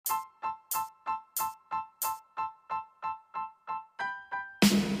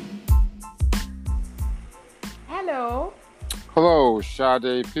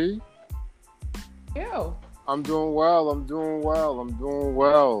Sade P. You. I'm doing well.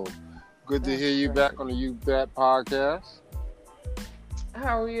 Good to That's hear you great. back on the UBAT podcast.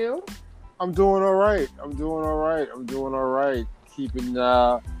 How are you? I'm doing all right. Keeping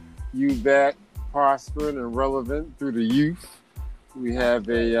UBAT prospering and relevant through the youth. We have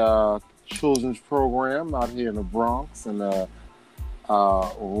a children's program out here in the Bronx and a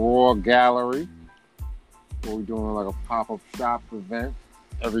Raw Gallery. Where we're doing like a pop-up shop event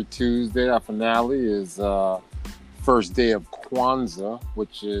every Tuesday. Our finale is first day of Kwanzaa,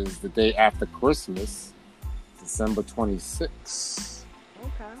 which is the day after Christmas, December 26th.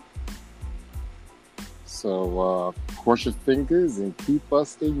 Okay. So cross your fingers and keep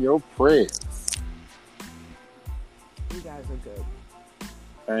us in your prayers. You guys are good.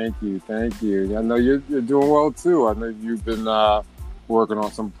 Thank you. I know you're doing well too. I know you've been working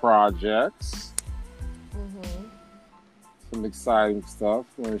on some projects. Mm-hmm. Some exciting stuff.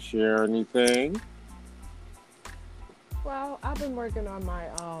 Want to share anything? Well, I've been working on my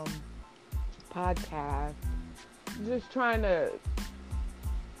podcast, just trying to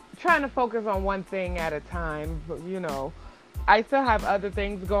focus on one thing at a time. But, I still have other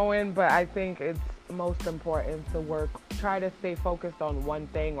things going, but I think it's most important to try to stay focused on one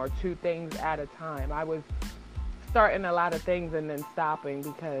thing or two things at a time. I was starting a lot of things and then stopping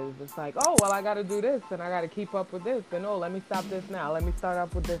because it's like, oh, well, I got to do this and I got to keep up with this. And, oh, let me stop this now. Let me start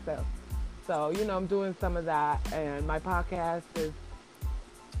up with this else. So, I'm doing some of that. And my podcast is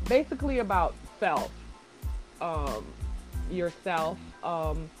basically about yourself.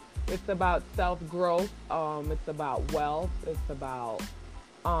 It's about self-growth. It's about wealth. It's about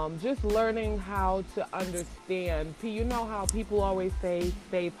just learning how to understand. You know how people always say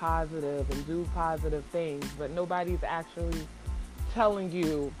stay positive and do positive things, but nobody's actually telling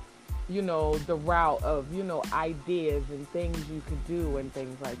you, the route of, ideas and things you could do and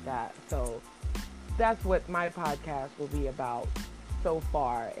things like that. So that's what my podcast will be about so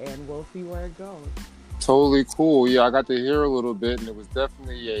far, and we'll see where it goes. Totally cool. Yeah, I got to hear a little bit, and it was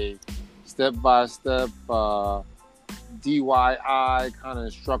definitely a step-by-step DIY kind of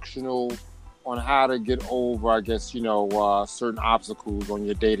instructional on how to get over, I guess, certain obstacles on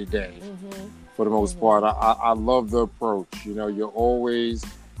your day-to-day. Mm-hmm. For the most part, I love the approach. You're always,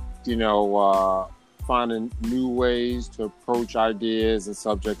 finding new ways to approach ideas and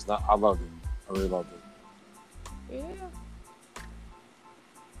subjects. I love it. I really love it. Yeah.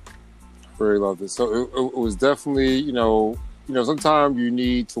 Really loved it. So it was definitely, sometimes you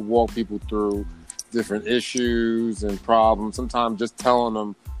need to walk people through different issues and sometimes just telling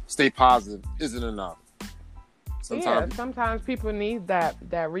them stay positive isn't enough. Sometimes people need that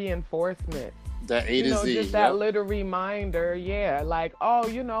reinforcement. That A to Z. Just that little reminder. Yeah, like, oh,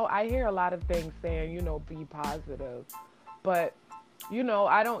 I hear a lot of things saying, be positive. But,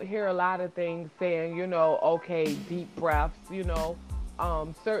 I don't hear a lot of things saying, okay, deep breaths,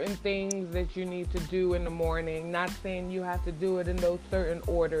 certain things that you need to do in the morning. Not saying you have to do it in those certain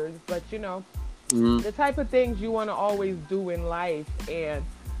orders, but, the type of things you want to always do in life, and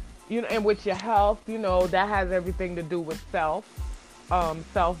and with your health, that has everything to do with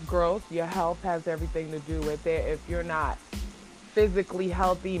self-growth. Your health has everything to do with it. If you're not physically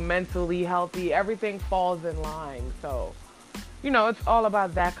healthy, mentally healthy, everything falls in line. So, it's all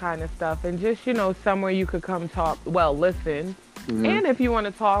about that kind of stuff, and just somewhere you could come talk. Well, listen, and if you want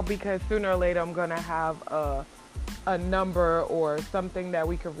to talk, because sooner or later I'm gonna have a number or something that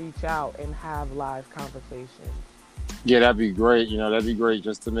we could reach out and have live conversations. Yeah, that'd be great. That'd be great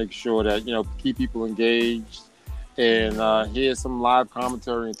just to make sure that, keep people engaged and hear some live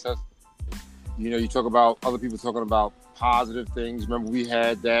commentary and testimony. You talk about other people talking about positive things. Remember, we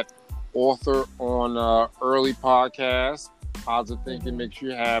had that author on early podcast, Positive Thinking Makes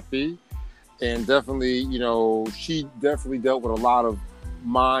You Happy. And definitely, she definitely dealt with a lot of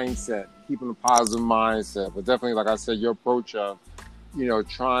mindset, keeping a positive mindset. But definitely, like I said, your approach of,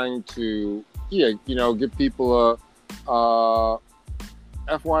 trying to, give people a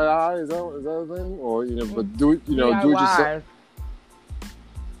FYI, is that a thing? Or, but do it yourself.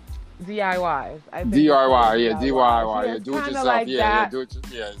 DIYs. I think DIY, yeah, DIY. Yeah, do it yourself. Like that.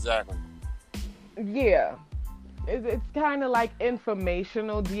 Exactly. Yeah. It's kind of like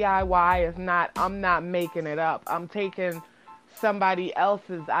informational DIY. I'm not making it up. I'm taking somebody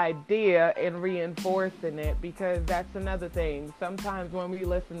else's idea and reinforcing it, because that's another thing. Sometimes when we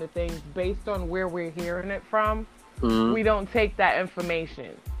listen to things based on where we're hearing it from, we don't take that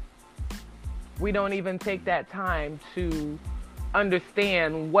information. We don't even take that time to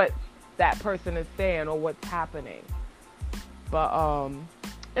understand what that person is saying or what's happening. But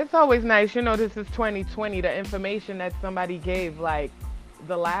It's always nice, this is 2020. The information that somebody gave, like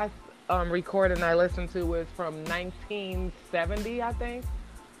the last recording I listened to was from 1970, I think.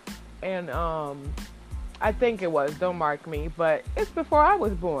 And I think it was, don't mark me, but it's before I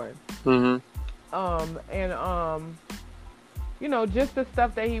was born. Mm-hmm. And just the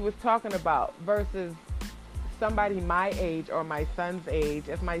stuff that he was talking about versus somebody my age or my son's age.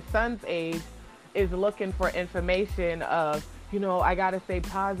 If my son's age is looking for information of, I got to stay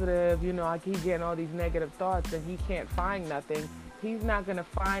positive, I keep getting all these negative thoughts and he can't find nothing, he's not going to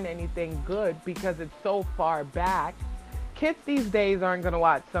find anything good because it's so far back. Kids these days aren't going to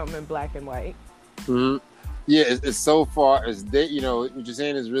watch something in black and white. Mm-hmm. Yeah, it's so far as what you're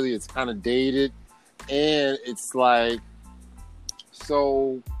saying is really, it's kind of dated, and it's like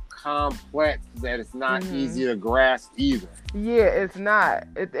so complex that it's not easy to grasp either. Yeah, it's not.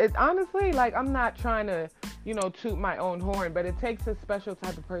 It honestly, like, I'm not trying to, toot my own horn, but it takes a special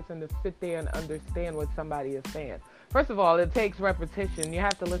type of person to sit there and understand what somebody is saying. First of all, it takes repetition. You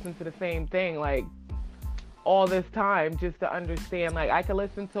have to listen to the same thing, like, all this time just to understand. Like, I could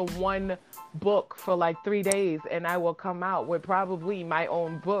listen to one book for like 3 days and I will come out with probably my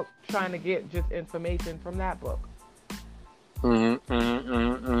own book trying to get just information from that book.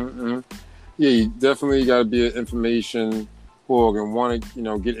 Yeah, you definitely got to be an information hog and want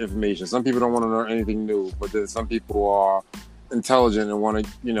to, get information. Some people don't want to learn anything new, but then some people are intelligent and want to,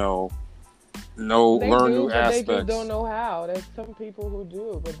 learn new aspects. They just don't know how. There's some people who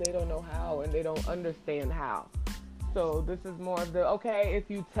do, but they don't know how and they don't understand how. So this is more of the, okay, if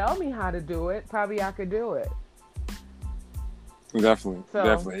you tell me how to do it, probably I could do it. Definitely.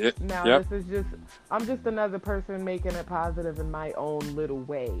 Now this is I'm just another person making it positive in my own little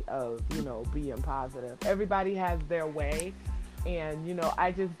way of, being positive. Everybody has their way. And,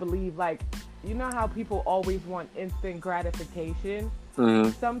 I just believe, like, how people always want instant gratification?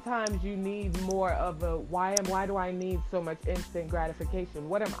 Mm-hmm. Sometimes you need more of a, why do I need so much instant gratification?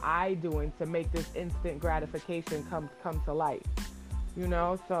 What am I doing to make this instant gratification come to life?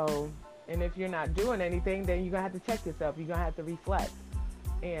 So, and if you're not doing anything, then you're going to have to check yourself. You're going to have to reflect.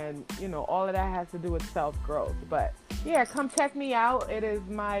 And, all of that has to do with self-growth. But, yeah, come check me out.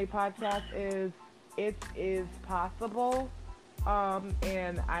 My podcast is It Is Possible.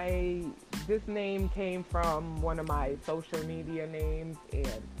 And this name came from one of my social media names,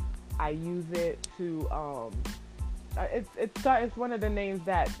 and I use it to, it's one of the names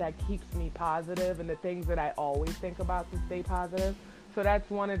that keeps me positive and the things that I always think about to stay positive. So that's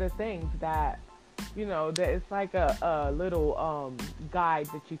one of the things that, that it's like a little, guide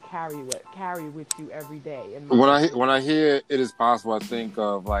that you carry with you every day. And when I hear It Is Possible, I think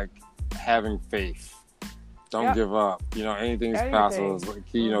of like having faith. Don't give up. Anything is possible. It's like,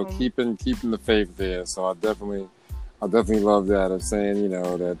 keeping the faith there. So I definitely love that of saying,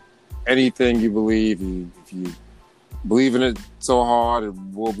 that anything you believe, if you believe in it so hard, it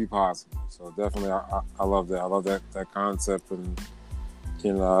will be possible. So definitely, I love that. I love that concept. And,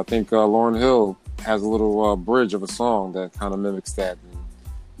 I think Lauryn Hill has a little bridge of a song that kind of mimics that and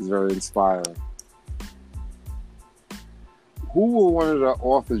is very inspiring. Who were one of the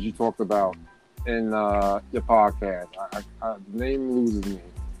authors you talked about in your podcast? The name loses me.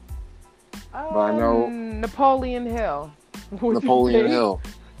 But I know Napoleon Hill. Napoleon Hill.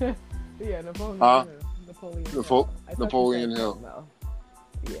 Yeah, Napoleon Hill. Napoleon Hill.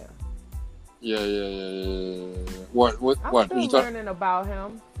 Yeah. Yeah. What? I'm still learning about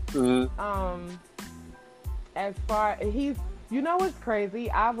him. Mm-hmm. As far he's, what's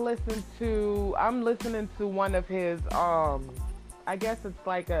crazy? I'm listening to one of his I guess it's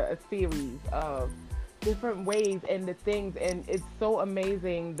like a series of different ways and the things, and it's so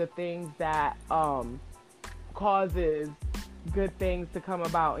amazing the things that causes good things to come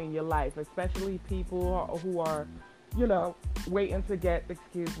about in your life, especially people who are, waiting to get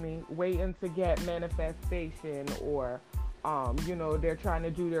manifestation, or they're trying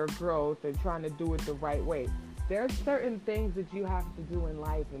to do their growth and trying to do it the right way. There's certain things that you have to do in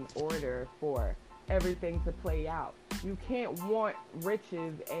life in order for everything to play out. You can't want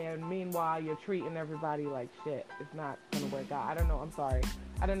riches and meanwhile you're treating everybody like shit. It's not gonna work out. I don't know. I'm sorry.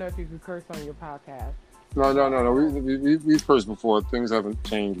 I don't know if you can curse on your podcast. No. We've cursed before. Things haven't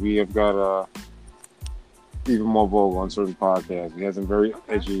changed. We have got even more vocal on certain podcasts. We had some very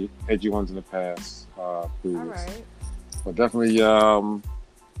edgy ones in the past. Previous. All right. But definitely,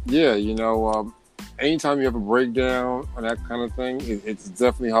 anytime you have a breakdown on that kind of thing, it's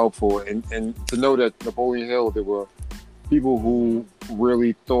definitely helpful. And to know that Napoleon Hill, there were people who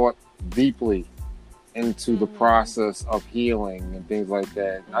really thought deeply into the process of healing and things like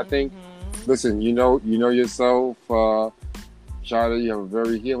that. I think, listen, you know yourself, Shada, you have a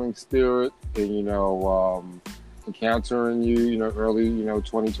very healing spirit, and encountering you, early,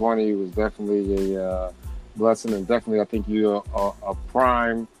 2020 was definitely a blessing, and definitely I think you're a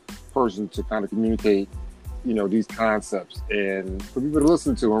prime person to kind of communicate, these concepts, and for people to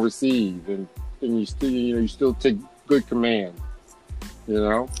listen to and receive, and you still take good command, you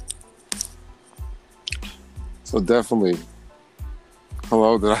know. So definitely,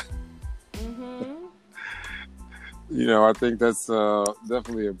 hello, did I? Mm-hmm. I think that's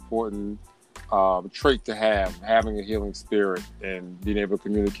definitely an important trait to have, having a healing spirit and being able to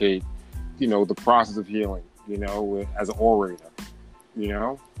communicate, the process of healing, as an orator, you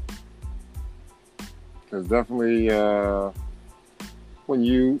know, because definitely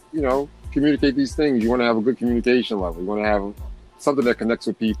when communicate these things, you want to have a good communication level. You want to have something that connects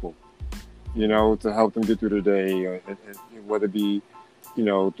with people, to help them get through the day, whether it be,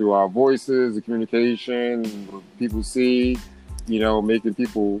 through our voices, the communication, what people see, making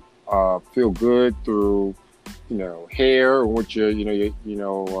people feel good through, hair, and what your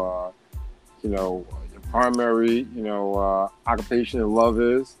primary, occupation and love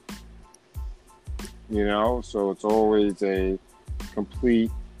is, so it's always a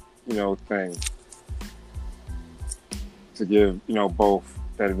complete, thing to give, both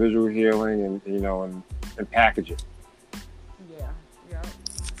that visual healing and package it. Yeah. Yeah.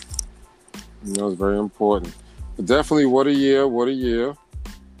 It's very important. But definitely, what a year, what a year.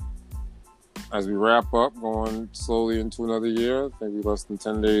 As we wrap up, going slowly into another year, I think we're less than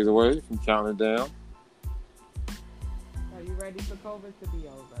 10 days away from counting it down. Are you ready for COVID to be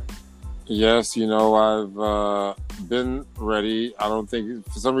over? Yes, I've been ready. I don't think,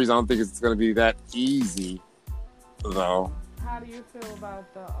 for some reason, I don't think it's going to be that easy, though. How do you feel about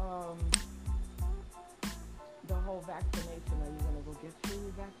the whole vaccination? Are you gonna go get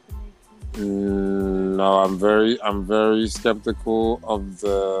your vaccination? No, I'm very skeptical of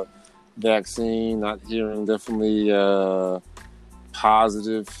the vaccine. Not hearing definitely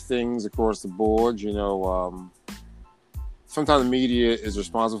positive things across the board. Sometimes the media is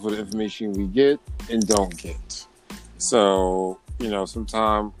responsible for the information we get and don't get. So,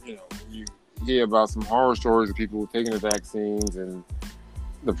 sometimes, you hear about some horror stories of people taking the vaccines, and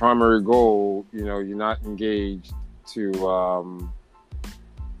the primary goal, you're not engaged to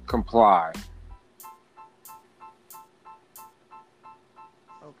comply.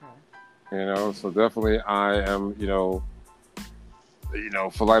 Okay. So definitely I am,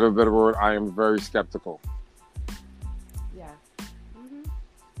 for lack of a better word, I am very skeptical. Yeah.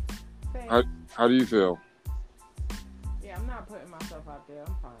 How do you feel? Yeah, I'm not putting myself out there.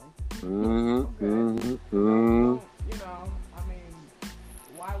 I'm fine. Mm-hmm, Okay. mm-hmm, mm-hmm. I mean,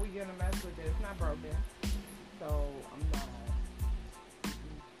 why are we gonna mess with it? It's not broken. So I'm not.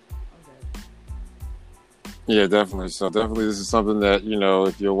 I'm good. Yeah, definitely. So definitely this is something that,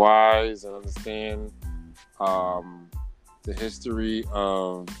 if you're wise and understand um, the history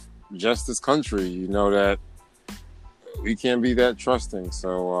of just this country, you know that we can't be that trusting.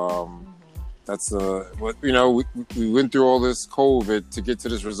 So that's what we went through all this COVID to get to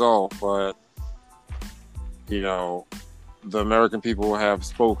this result, but the American people have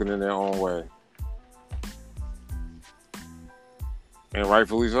spoken in their own way, and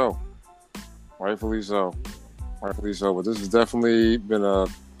rightfully so. Rightfully so. Rightfully so. But this has definitely been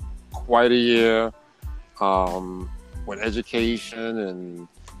quite a year with education and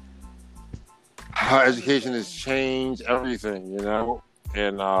how education has changed everything,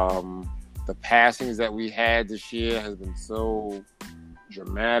 and the passings that we had this year has been so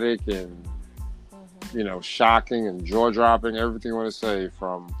dramatic and shocking and jaw-dropping. Everything you want to say,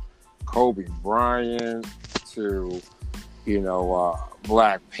 from Kobe Bryant to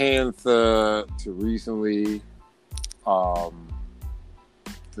Black Panther to recently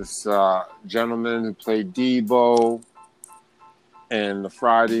this gentleman who played Debo in the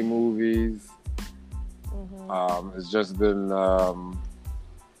Friday movies. It's just been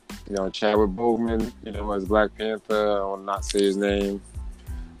Chadwick Boseman, as Black Panther. I will not say his name,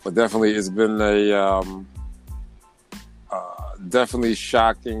 but definitely it's been a definitely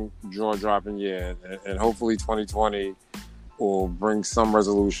shocking, jaw-dropping year, and hopefully 2020 will bring some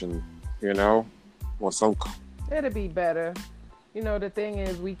resolution, or some. It'll be better. The thing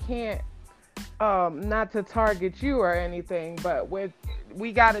is, we can't, not to target you or anything, but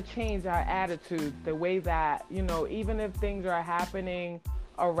we got to change our attitudes, the way that, even if things are happening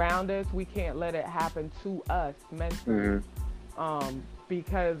around us, we can't let it happen to us mentally.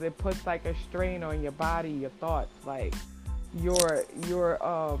 Because it puts like a strain on your body, your thoughts, like your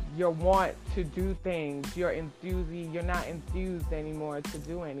want to do things, you're not enthused anymore to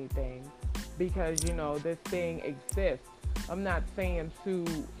do anything, because this thing exists. I'm not saying to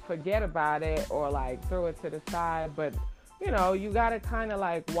forget about it or like throw it to the side, but you got to kind of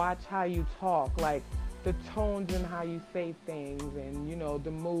like watch how you talk, like the tones and how you say things, and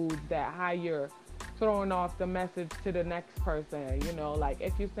the moods, that how you're throwing off the message to the next person. Like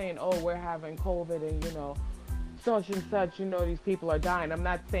if you're saying, oh, we're having COVID, and such and such, these people are dying. I'm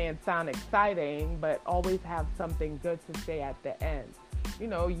not saying sound exciting, but always have something good to say at the end.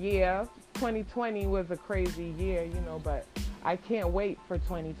 Yeah, 2020 was a crazy year, but I can't wait for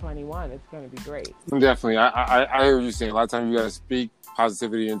 2021. It's going to be great. Definitely. I hear what you're saying. A lot of times you got to speak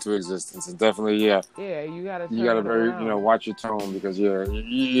positivity into existence. And definitely, yeah. Yeah, you got to You got to turn it very, around. watch your tone because you're right.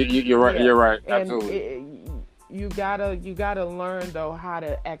 Yeah, You're right. and Absolutely. you gotta learn though how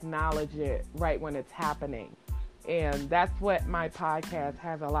to acknowledge it right when it's happening, and that's what my podcast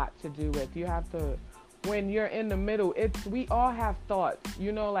has a lot to do with. You have to, when you're in the middle, we all have thoughts,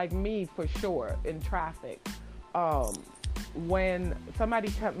 like me for sure in traffic. When somebody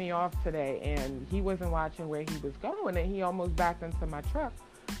cut me off today and he wasn't watching where he was going and he almost backed into my truck.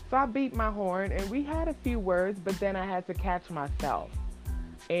 So I beat my horn and we had a few words, but then I had to catch myself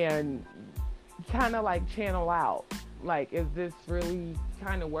and kind of like channel out. Like, is this really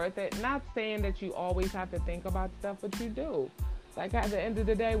kind of worth it? Not saying that you always have to think about stuff, but you do. Like, at the end of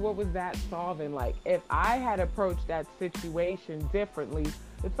the day, what was that solving? Like, if I had approached that situation differently,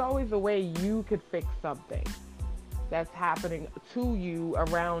 it's always a way you could fix something that's happening to you,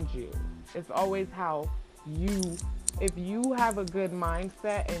 around you. It's always how if you have a good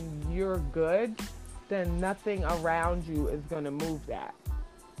mindset and you're good, then nothing around you is going to move that.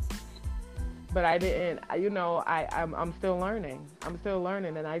 But I didn't, I'm still learning. I'm still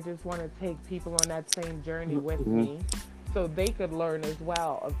learning, and I just want to take people on that same journey with Mm-hmm. me so they could learn as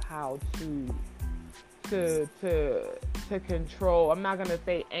well of how to control. I'm not gonna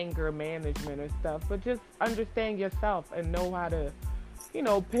say anger management or stuff, but just understand yourself and know how to,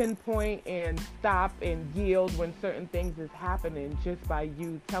 pinpoint and stop and yield when certain things is happening just by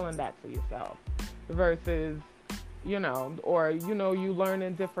you telling that to yourself, versus, or you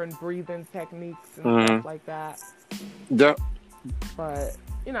learning different breathing techniques and Mm-hmm. stuff like that. Yeah. But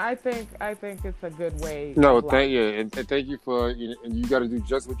I think it's a good way No, of life. and thank you for and you got to do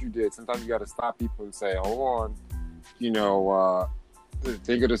just what you did. Sometimes you got to stop people and say, "Hold on,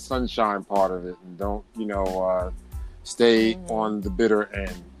 think of the sunshine part of it, and don't stay Mm-hmm. on the bitter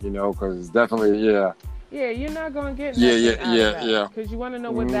end, because definitely, yeah, Yeah, you're not gonna get yeah, nothing yeah, out of yeah, that. yeah. Because you want to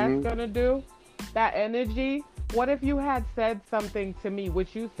know what that's Mm-hmm. gonna do? That energy. What if you had said something to me,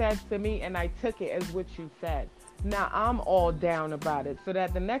 which you said to me, and I took it as what you said? Now I'm all down about it, so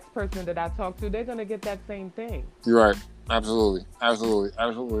that the next person that I talk to, they're gonna get that same thing. You're right. Absolutely, absolutely,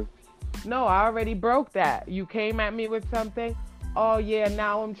 absolutely. No, I already broke that. You came at me with something. Oh yeah,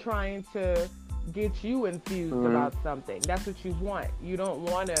 now I'm trying to get you infused Mm-hmm. about something. That's what you want. You don't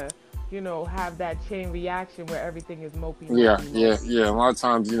want to, have that chain reaction where everything is mopey, Yeah, mopey, yeah, mopey. yeah. A lot of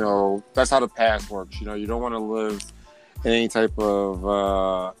times, that's how the past works. You don't want to live in any type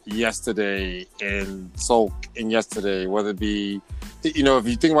of yesterday and sulk in yesterday, whether it be, if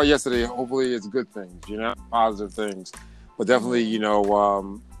you think about yesterday, hopefully it's good things, positive things. But definitely,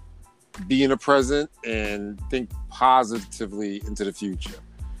 Mm-hmm. be in the present and think positively into the future.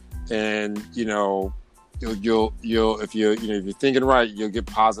 And, you'll if you're thinking right, you'll get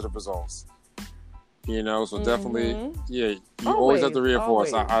positive results. So definitely, Mm-hmm. yeah, you always have to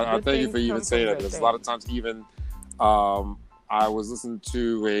reinforce. Always. I Good thank you things for even come from saying that, good because a lot of things. times even I was listening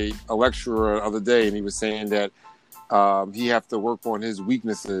to a lecturer the other day, and he was saying that he have to work on his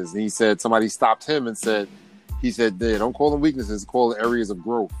weaknesses. And he said somebody stopped him and he said, don't call them weaknesses, call them areas of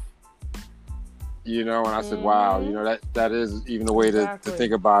growth. And I said, wow, Mm-hmm. that is even a way to Exactly.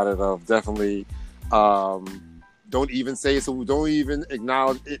 think about it, of definitely don't even say it, so don't even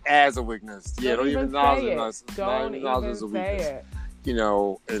acknowledge it as a weakness. Yeah, Don't don't even even acknowledge say it it. as, not Don't even acknowledge it even as a say weakness. it.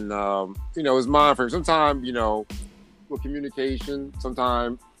 And it's mind frame. Sometimes, with communication,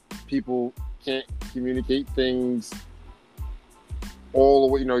 sometimes people can't communicate things all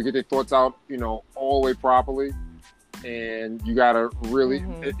the way, get their thoughts out, all the way properly. And you gotta really,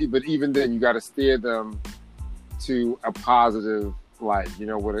 Mm-hmm. but even then, you gotta steer them to a positive light,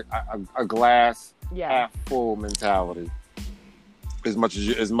 with a glass Yes. half full mentality, as much as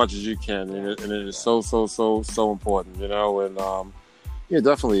you can, and Yes. it is Yes. so important, and yeah,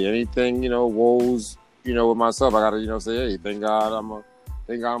 definitely anything, woes, with myself, I gotta, say, hey, thank God I'm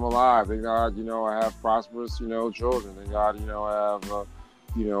alive, thank God, I have prosperous, children, thank God, I have, a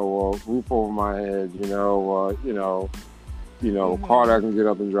roof over my head, a car that I Mm-hmm. can get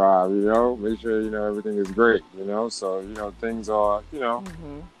up and drive, make sure, everything is great, so, things are,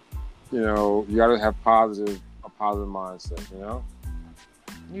 Mm-hmm. you gotta have a positive mindset.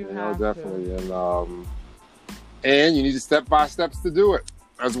 You have definitely, to. and you need to step by steps to do it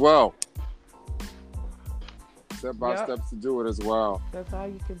as well. Step by steps to do it as well. That's all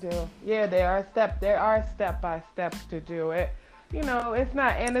you can do. Yeah, there are step by steps to do it. It's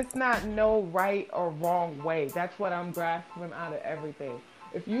not no right or wrong way. That's what I'm grasping out of everything.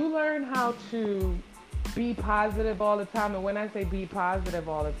 If you learn how to be positive all the time, and when I say be positive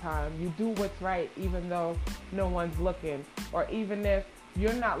all the time, you do what's right even though no one's looking, or even if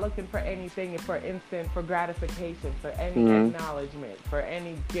you're not looking for anything, for instant, for gratification, for any acknowledgement, for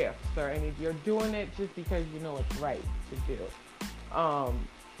any gifts, you're doing it just because you know it's right to do.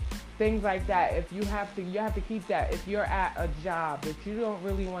 Things like that. If you have to keep that. If you're at a job that you don't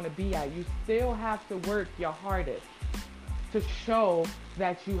really want to be at, you still have to work your hardest to show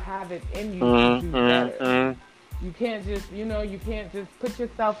that you have it in you to do better. You can't just put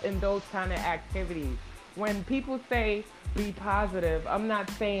yourself in those kind of activities. When people say be positive, I'm not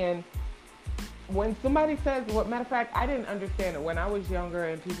saying, when somebody says, matter of fact, I didn't understand it when I was younger,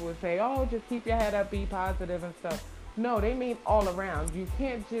 and people would say, oh, just keep your head up, be positive and stuff. No, they mean all around. You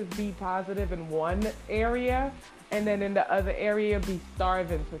can't just be positive in one area and then in the other area be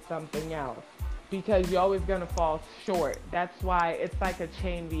starving for something else, because you're always going to fall short. That's why it's like a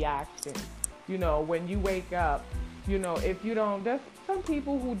chain reaction. When you wake up, if you don't, there's some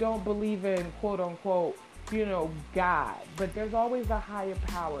people who don't believe in quote unquote, God, but there's always a higher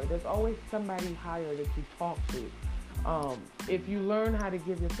power. There's always somebody higher that you talk to. If you learn how to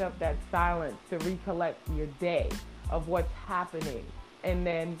give yourself that silence to recollect your day of what's happening, and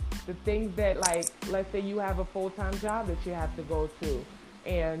then the things that, like, let's say you have a full-time job that you have to go to,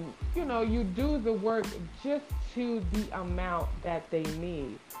 and you do the work just to the amount that they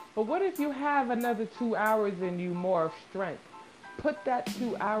need. But what if you have another 2 hours in you more of strength? Put that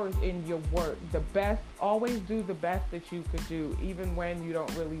 2 hours in your work. Always do the best that you could do, even when you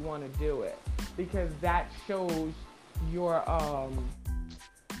don't really want to do it, because that shows your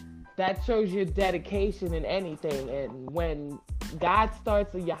dedication in anything. And when God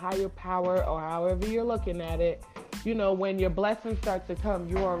starts, or your higher power, or however you're looking at it, when your blessings start to come,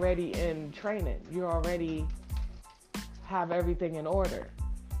 you're already in training. You already have everything in order.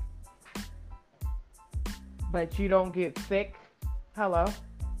 But you don't get sick. Hello?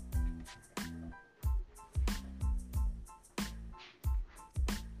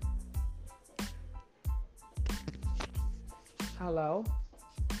 Hello?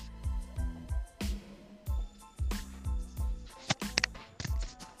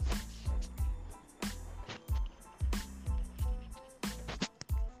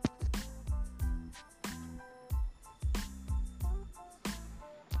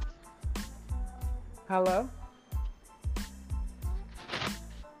 Hello?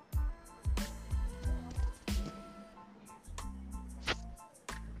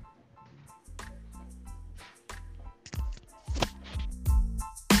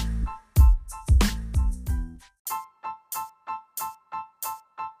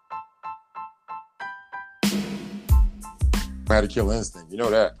 Had a kill instinct, you know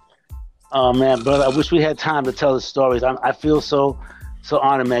that. Oh man, brother, I wish we had time to tell the stories. I feel so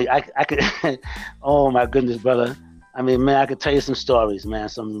honored, man. I could. Oh my goodness, brother. I mean, man, I could tell you some stories, man.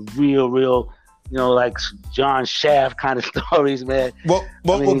 Some real, like John Shaft kind of stories, man. Well,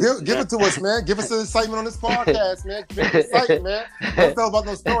 give it to us, man. Give us the excitement on this podcast, man. Give us excitement, man. Don't tell about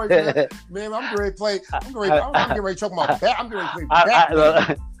those stories, man. Man, I'm getting ready to play. I'm getting ready to talk about that. I'm getting ready to play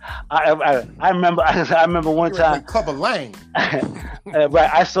Batman. I remember one time. Clubber Lang. Right,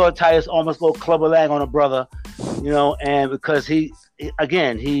 I saw Titus almost go Clubber Lang on a brother, and because he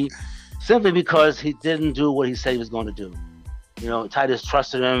simply because he didn't do what he said he was going to do. Titus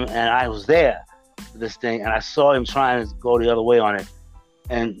trusted him, and I was there for this thing, and I saw him trying to go the other way on it,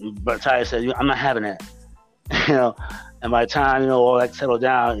 but Titus said, "I'm not having that," And by the time all that settled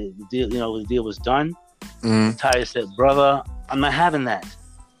down, the deal was done. Titus said, "Brother, I'm not having that.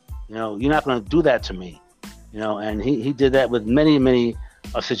 You're not going to do that to me." And he did that with many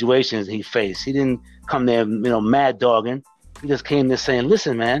situations he faced. He didn't come there, mad dogging. He just came there saying,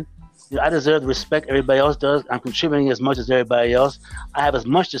 "Listen, man, I deserve the respect everybody else does. I'm contributing as much as everybody else. I have as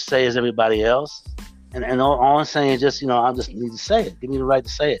much to say as everybody else. And all I'm saying is just, I just need to say it. Give me the right to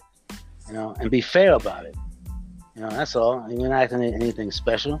say it, and be fair about it. That's all. You're not acting anything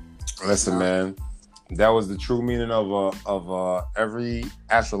special." Listen, man. That was the true meaning of every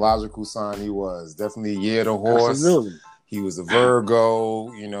astrological sign he was. Definitely year the horse. Absolutely. He was a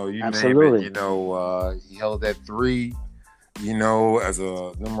Virgo, you Absolutely. name it. He held that 3, as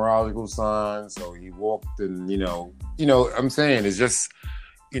a numerological sign. So he walked and, I'm saying it's just,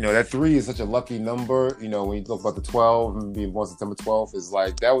 that 3 is such a lucky number. When you talk about the 12 and being born September 12th, is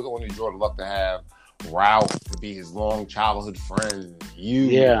like that was only Jordan luck to have Ralph to be his long childhood friend.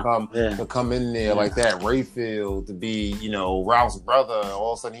 To come in there like that. Rayfield to be, Ralph's brother.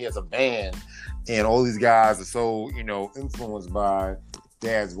 All of a sudden he has a band, and all these guys are so, influenced by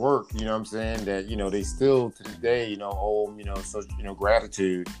Dad's work. You know what I'm saying? That they still to this day, owe such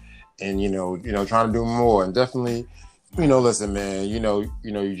gratitude, and trying to do more, and definitely. Listen, man,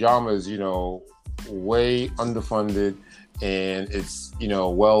 Ujama is, way underfunded, and it's,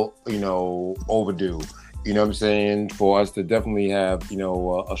 well, overdue. You know what I'm saying? For us to definitely have,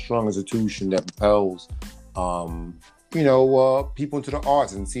 a strong institution that propels, people into the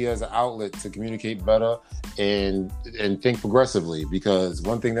arts and see it as an outlet to communicate better and think progressively. Because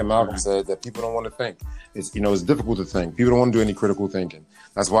one thing that Malcolm said that people don't want to think. It's, it's difficult to think. People don't want to do any critical thinking.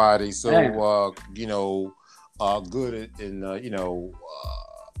 That's why they so, good at, and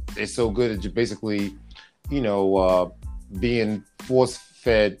they're so good at basically, being force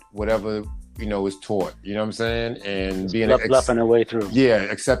fed whatever is taught. You know what I'm saying? And just being bluffing their way through. Yeah,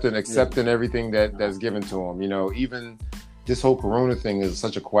 accepting everything that's given to them. Even this whole Corona thing is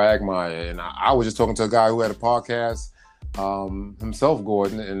such a quagmire. And I was just talking to a guy who had a podcast himself,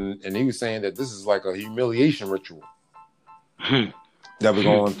 Gordon, and he was saying that this is like a humiliation ritual that we're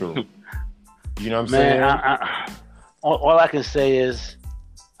going through. You know what I'm saying? All I can say is,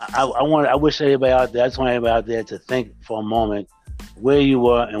 I wish everybody out there, I just want everybody out there to think for a moment where you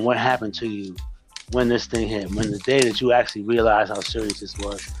were and what happened to you when this thing hit, when the day that you actually realized how serious this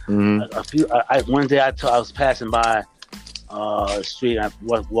was. One day I was passing by the street, and I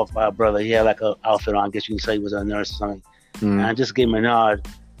walked by a brother. He had like an outfit on. I guess you can say he was a nurse or something. And I just gave him a nod.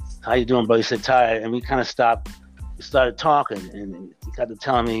 How you doing, brother? He said, tired. And we kind of stopped. We started talking, and he got to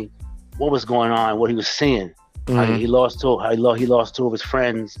telling me what was going on, what he was seeing. He lost two of his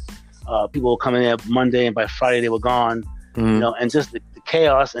friends. People were coming there Monday, and by Friday they were gone. And just the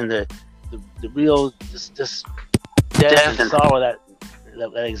chaos and the real just death and sorrow that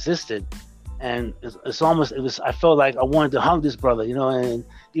existed. And it's almost, I felt like I wanted to hug this brother, and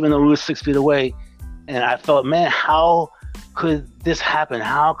even though we were 6 feet away, and I thought, man, how could this happen?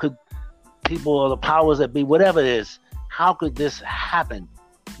 How could people, or the powers that be, whatever it is, how could this happen?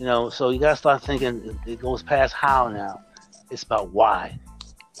 So you gotta start thinking. It goes past how now. It's about why.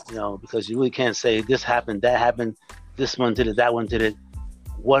 Because you really can't say this happened, that happened, this one did it, that one did it.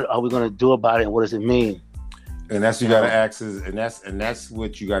 What are we gonna do about it? And what does it mean? And that's what you gotta ask and that's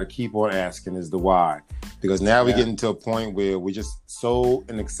what you gotta keep on asking is the why. Because now we're getting to a point where we're just so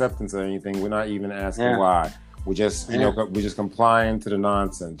in acceptance of anything, we're not even asking why. We're just we're just complying to the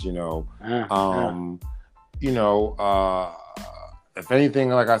nonsense. If anything,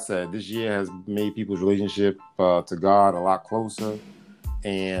 like I said, this year has made people's relationship to God a lot closer,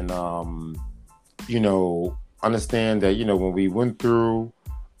 and understand that when we went through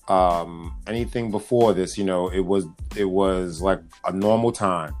anything before this, it was like a normal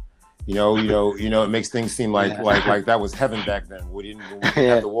time. It makes things seem like that was heaven back then. We didn't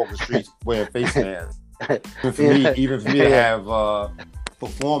have to walk the streets wearing face masks. Even for me to have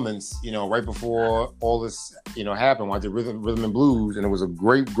performance, right before all this, happened. I did rhythm and blues, and it was a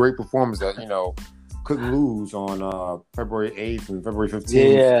great performance that couldn't lose on February 8th and February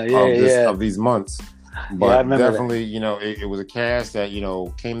 15th of these months. But definitely, it was a cast that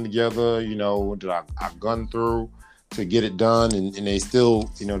came together, that I gunned through to get it done, and they still,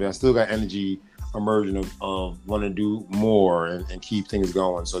 they still got energy emerging of wanting to do more and keep things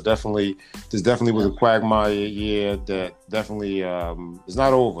going. So this definitely was a quagmire year that definitely is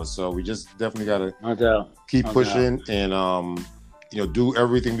not over. So we just definitely got to keep pushing and do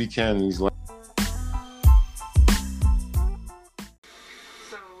everything we can. So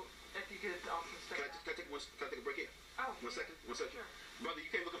if you could also start. Can I take a break here? Oh, 1 second. Sure. Brother, you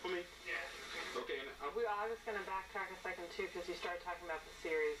came looking for me? Yeah. Okay. I was going to backtrack a second too, because you started talking about the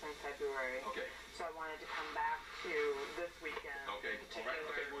series in February. Okay. So I wanted to come back to this weekend. Okay. All right.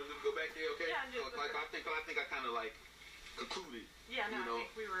 Okay. Want to go back there? Okay. Yeah. I think I kind of like concluded. Yeah. No. I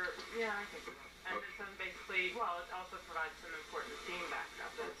think we were. Yeah. I think we were. And this one basically, it also provides some important theme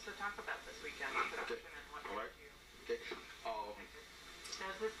backup. So talk about this weekend production and what you. Okay.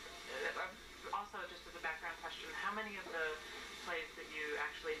 Does this also, just as a background question, how many of the plays that you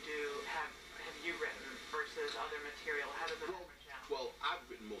actually do have you written versus other material? How does it average out? Well, I've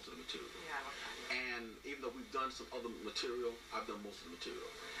written most of the material. Yeah. Okay. And even though we've done some other material, I've done most of the material.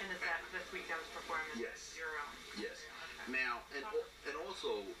 And is that this weekend's performance? Yes. Your own? Yes. Okay. Now, and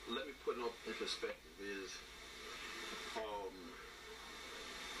also, let me put it up in perspective is,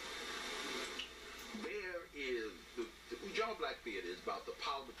 there is the Genre black theater is about the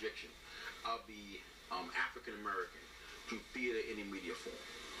power projection of the African American through theater in a media form.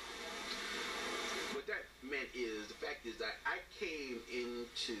 What that meant is, the fact is that I came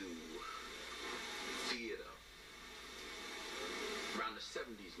into theater around the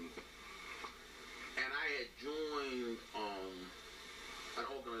 70s movie. And I had joined an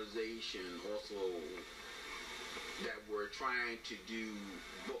organization also that were trying to do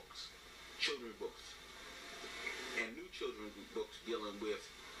books, children's books, and new children's books dealing with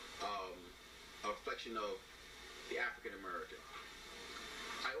a reflection of the African American.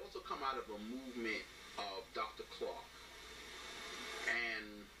 I also come out of a movement of Dr. Clark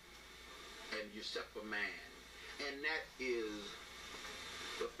and Yusufa Mann, and that is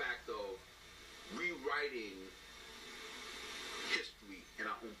the fact of rewriting history in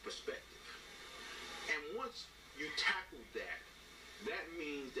our own perspective. And once you tackle that, that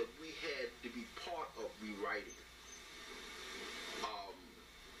means that we had to be part of rewriting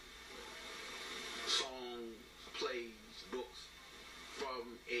songs, plays, books from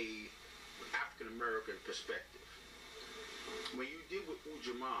a African American perspective. When you deal with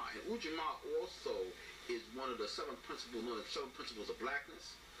Ujamaa, and Ujamaa also is one of the seven principles of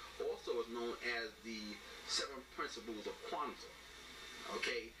blackness, also is known as the 7 principles of Kwanzaa.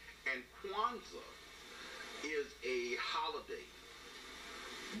 Okay? And Kwanzaa is a holiday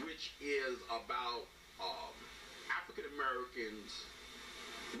which is about African Americans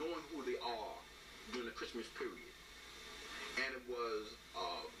knowing who they are during the Christmas period. And it was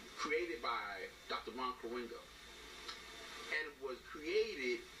created by Dr. Ron Karenga. And it was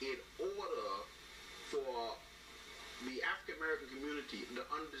created in order for the African American community to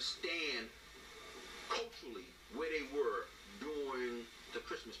understand culturally where they were during the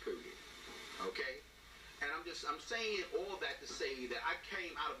Christmas period. Okay? And I'm saying all that to say that I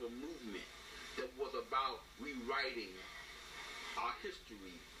came out of a movement that was about rewriting our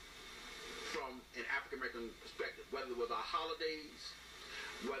history from an African American perspective, whether it was our holidays,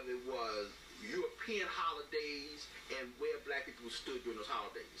 whether it was European holidays, and where black people stood during those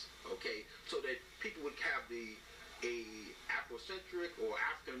holidays, okay? So that people would have a Afrocentric or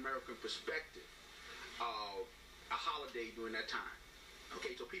African American perspective of a holiday during that time,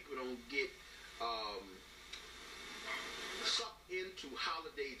 okay? So people don't get sucked into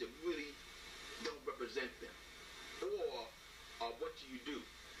holidays that really don't represent them. Or what do you do?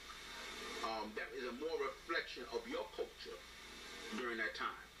 That is a more reflection of your culture during that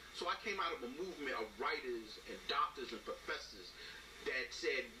time. So I came out of a movement of writers and doctors and professors that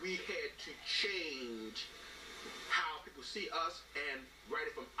said we had to change how people see us and write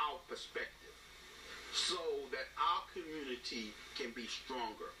it from our perspective so that our community can be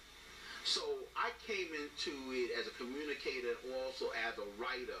stronger. So I came into it as a communicator and also as a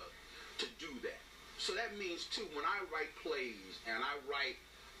writer to do that. So that means too, when I write plays and I write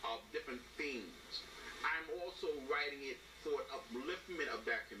different themes, I'm also writing it for upliftment of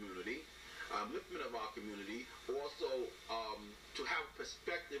that community, upliftment of our community, also to have a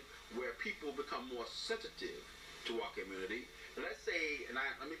perspective where people become more sensitive to our community. And let's say,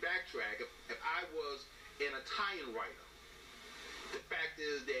 let me backtrack, if I was an Italian writer, the fact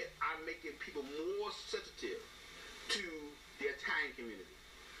is that I'm making people more sensitive to the Italian community.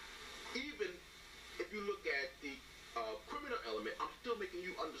 Even if you look at the criminal element, I'm still making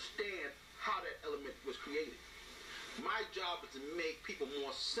you understand how that element was created. My job is to make people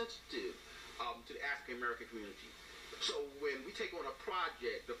more sensitive to the African American community. So when we take on a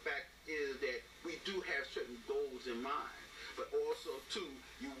project, the fact is that we do have certain goals in mind, but also too,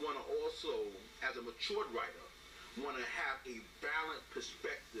 you want to also, as a matured writer, want to have a balanced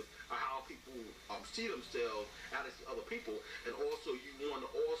perspective of how people see themselves, how they see other people, and also you want to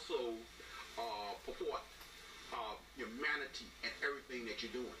also purport humanity and everything that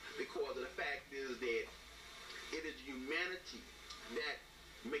you're doing, because the fact is that it is humanity that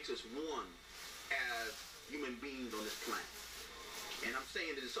makes us one as human beings on this planet. And I'm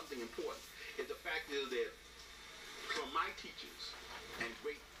saying that it's something important. The fact is that from my teachers and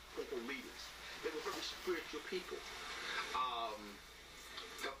great vocal leaders, they were very spiritual people.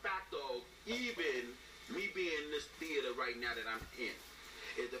 The fact of even me being in this theater right now that I'm in,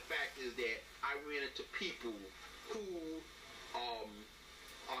 is the fact is that I ran into people who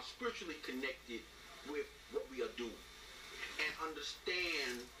are spiritually connected with what we are doing and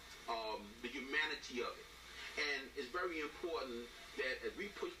understand the humanity of it. And it's very important that as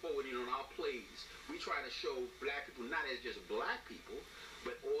we push forward on our plays, we try to show black people not as just black people,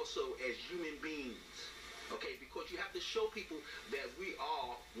 but also as human beings. Okay, because you have to show people that we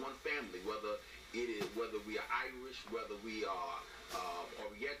are one family, whether we are Irish, whether we are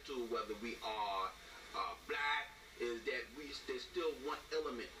Oriental, whether we are black, is that there's still one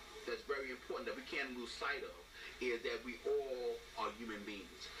element that's very important that we can't lose sight of, is that we all are human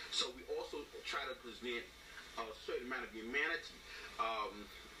beings. So we also try to present a certain amount of humanity.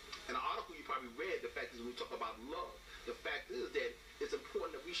 In an article you probably read, the fact is when we talk about love, the fact is that it's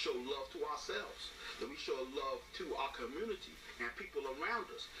important that we show love to ourselves, that we show love to our community and people around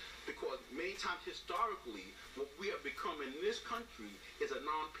us. Because many times historically, what we have become in this country is a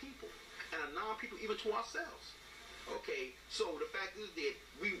non-people, and a non-people even to ourselves. Okay, so the fact is that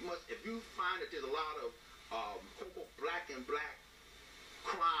we must, if you find that there's a lot of quote-unquote black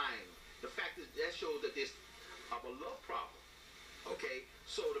crime, the fact is that shows that there's a love problem. Okay,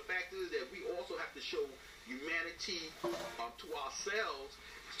 so the fact is that we also have to show humanity to ourselves,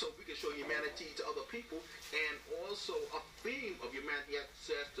 so we can show humanity to other people, and also a theme of humanity has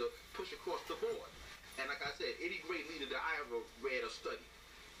to push across the board. And like I said, any great leader that I ever read or studied,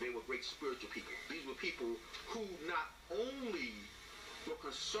 they were great spiritual people. These were people who not only were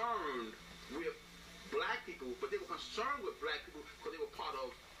concerned with black people, but they were concerned with black people because they were part of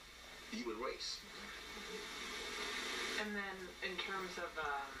the human race. And then in terms of,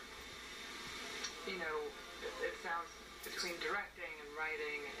 it sounds between directing and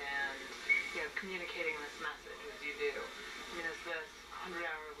writing and, communicating this message as you do. I mean, is this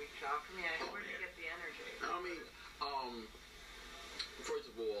 100-hour-a-week job for me? Where do you get the energy?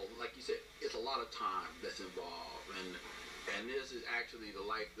 First of all, like you said, it's a lot of time that's involved, and this is actually the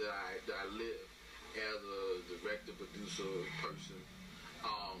life that I live as a director, producer, person.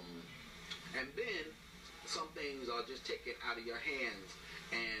 And then some things are just taken out of your hands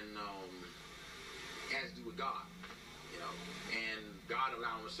and has to do with God, and God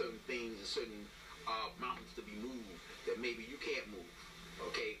allowing certain things and certain mountains to be moved that maybe you can't move.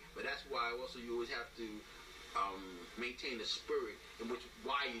 Okay, but that's why also you always have to maintain the spirit in which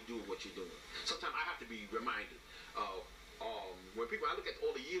why you do what you're doing. Sometimes I have to be reminded of when people, I look at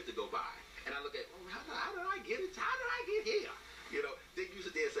all the years that go by, and I look at, how did I get it? How did I get here? They used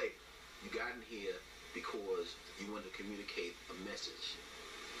to there say, you got in here because you want to communicate a message,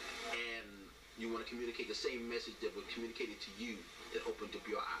 and you want to communicate the same message that was communicated to you that opened up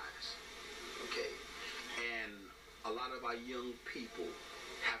your eyes. Okay, and a lot of our young people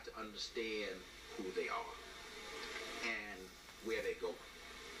have to understand who they are and where they're going.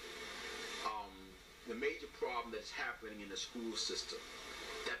 The major problem that's happening in the school system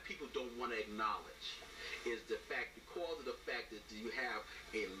that people don't want to acknowledge is the fact, because of the fact that you have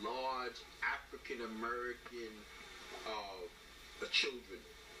a large African American children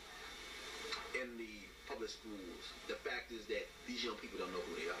in the public schools. The fact is that these young people don't know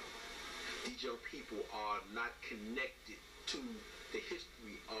who they are. These young people are not connected to the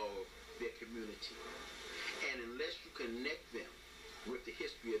history of their community. And unless you connect them with the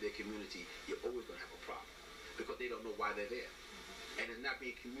history of their community, you're always going to have a problem because they don't know why they're there. And it's not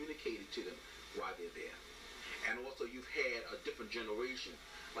being communicated to them why they're there. And also you've had a different generation.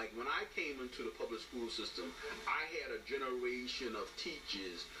 Like when I came into the public school system, I had a generation of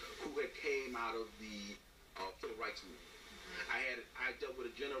teachers who had came out of the civil rights movement. I dealt with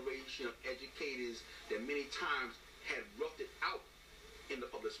a generation of educators that many times had roughed it out in the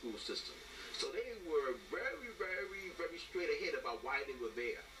public school system. So they were very, very, very straight ahead about why they were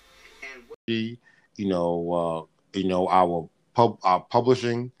there. And our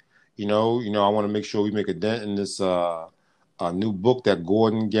publishing, I want to make sure we make a dent in this new book that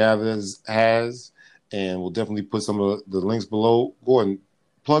Gordon has, and we'll definitely put some of the links below. Gordon,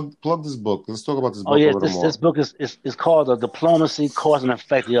 plug this book. Let's talk about this book a little more. This book is called Diplomacy, Cause and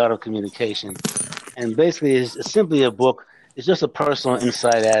Effect, the Art of Communication. And basically it's simply a book. It's just a personal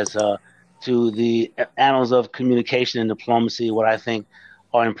insight as to the annals of communication and diplomacy, what I think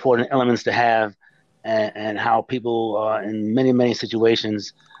are important elements to have, and how people in many, many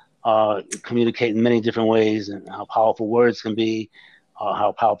situations communicate in many different ways, and how powerful words can be,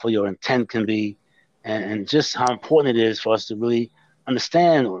 how powerful your intent can be, and just how important it is for us to really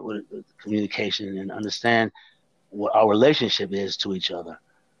understand what communication and understand what our relationship is to each other.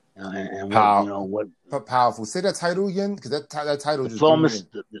 What powerful. Say that title again, because that title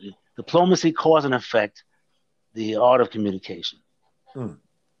Diplomacy, Cause and Effect, the Art of Communication. And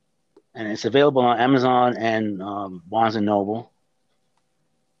it's available on Amazon and Barnes and Noble.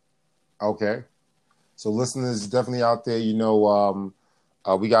 Okay. So listeners definitely out there,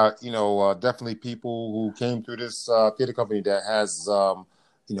 we got, definitely people who came through this theater company that has,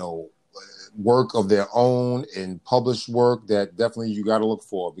 work of their own and published work that definitely you got to look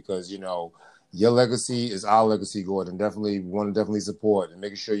for, because, your legacy is our legacy, Gordon. Definitely want to support, and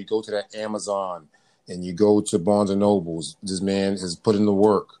making sure you go to that Amazon and you go to Barnes and Nobles. This man has put in the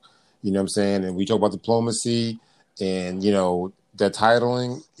work, you know what I'm saying? And we talk about diplomacy And, you know, that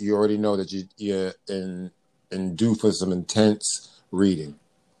titling, you already know that you're in due for some intense reading.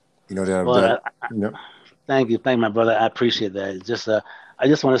 You know, Thank you, my brother. I appreciate that. It's just, I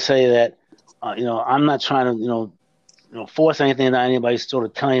just want to say that, you know, I'm not trying to, force anything on anybody, sort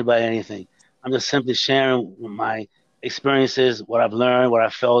of tell anybody anything. I'm just simply sharing my experiences, what I've learned, what I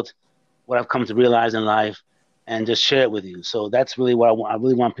felt, what I've come to realize in life, and just share it with you. So that's really what I want. I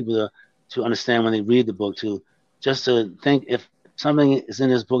really want people to understand when they read the book, just to think if something is in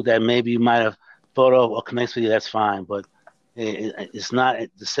this book that maybe you might have thought of or connects with you, that's fine. But it's not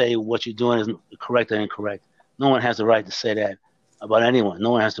to say what you're doing is correct or incorrect. No one has the right to say that about anyone.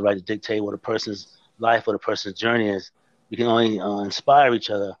 No one has the right to dictate what a person's life or the person's journey is. We can only inspire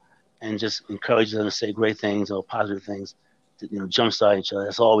each other and just encourage them to say great things or positive things to, jumpstart each other.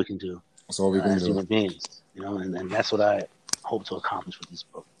 That's all we can do. That's all we can as do. Human beings, and that's what I hope to accomplish with this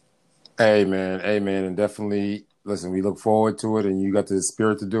book. Amen, and definitely, listen, we look forward to it, and you got the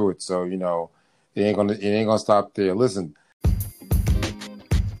spirit to do it. So, it ain't gonna stop there. Listen.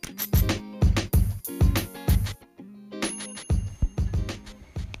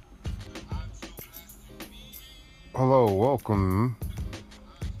 Hello, welcome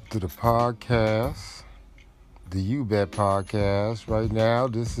to the podcast, the UBAT podcast. Right now,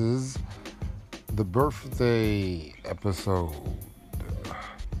 this is the birthday episode.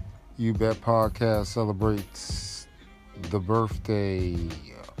 UBAT podcast celebrates the birthday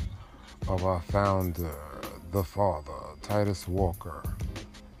of our founder, the father, Titus Walker,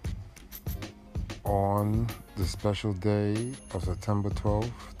 on the special day of September 12th,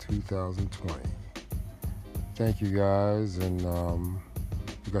 2020. Thank you guys, and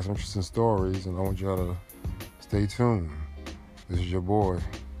we got some interesting stories, and I want y'all to stay tuned. This is your boy,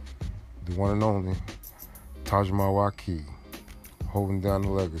 the one and only Tajma Waki, holding down the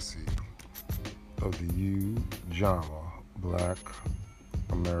legacy of the UJAMA Black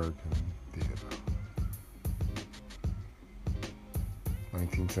American Theater.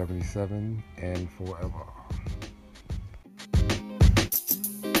 1977 and forever.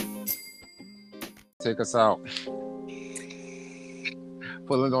 Take us out.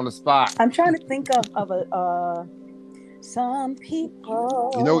 Put it on the spot. I'm trying to think of a some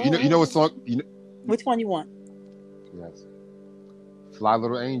people. You know what song? Which one you want? Yes. Fly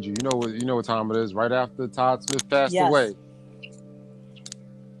Little Angel. You know what time it is. Right after Todd Smith passed away.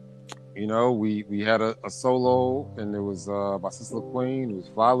 We had a solo, and it was by Sister Queen. It was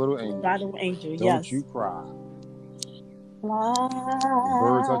Fly Little Angel. Fly Little Angel. Don't you cry. Fly, the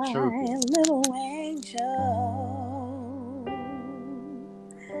birds are chirping. Little angel,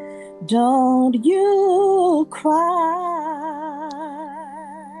 don't you cry.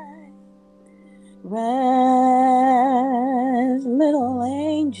 Rest, little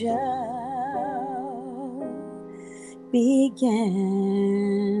angel,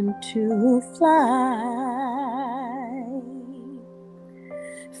 began to fly.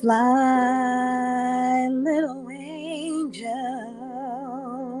 Fly, little angel,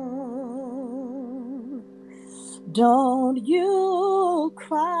 don't you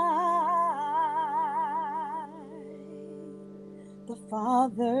cry. The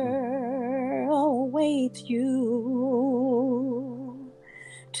Father awaits you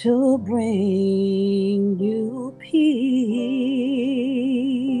to bring you peace.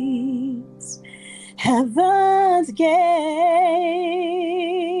 Heaven's gate,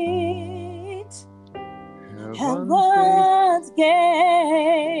 heaven's gates,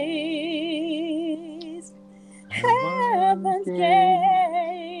 heaven's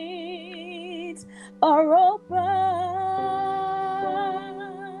gates are open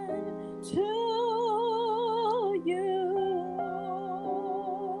to you.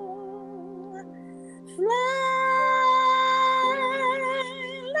 Fly,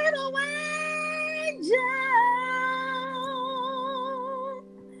 little angel.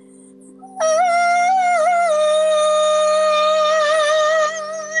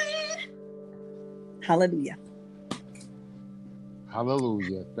 Hallelujah.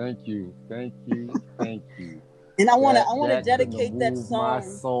 Hallelujah. Thank you. And I want to dedicate that song. My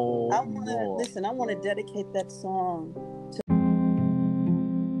soul. I want to dedicate that song to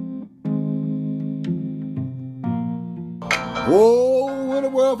Oh, in a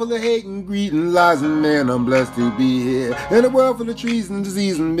world full of hate and greed and lies and man, I'm blessed to be here. In a world full of trees and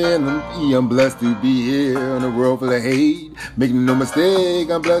disease and man, I'm blessed to be here. In a world full of hate, making no mistake,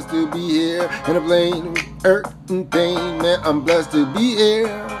 I'm blessed to be here. In a plain hurt and pain, man, I'm blessed to be here.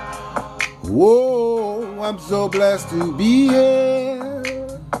 Whoa, I'm so blessed to be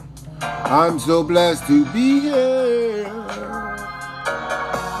here. I'm so blessed to be here.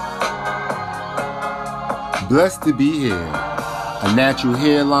 blessed to be here. A natural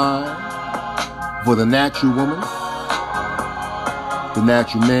hairline for the natural woman, the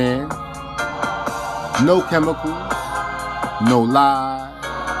natural man. No chemicals, no lie,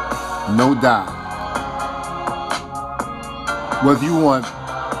 no dye. Whether you want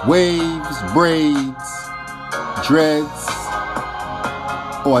waves, braids, dreads,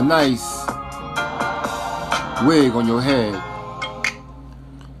 or a nice wig on your head,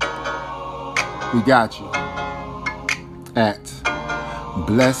 we got you at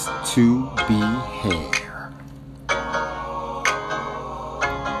Blessed to Be Here.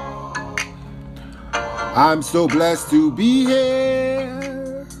 I'm so blessed to be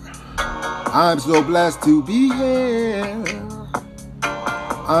here. I'm so blessed to be here.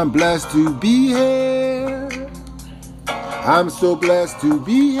 I'm blessed to be here. I'm so blessed to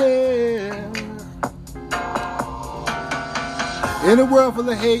be here. In a world full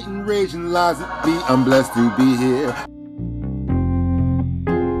of hate and rage and lies at me, I'm blessed to be here.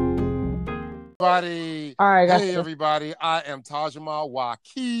 Everybody, All right, hey everybody, I am Tajima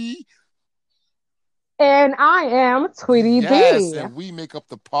Waki. And I am Tweety Yes, B. and we make up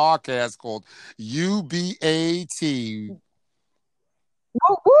the podcast called UBAT.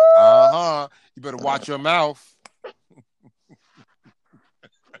 Woo-woo. Uh-huh. You better watch your mouth.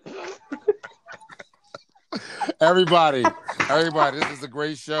 Everybody, this is a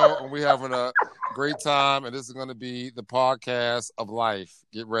great show, and we're having a great time, and this is going to be the podcast of life.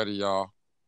 Get ready, y'all.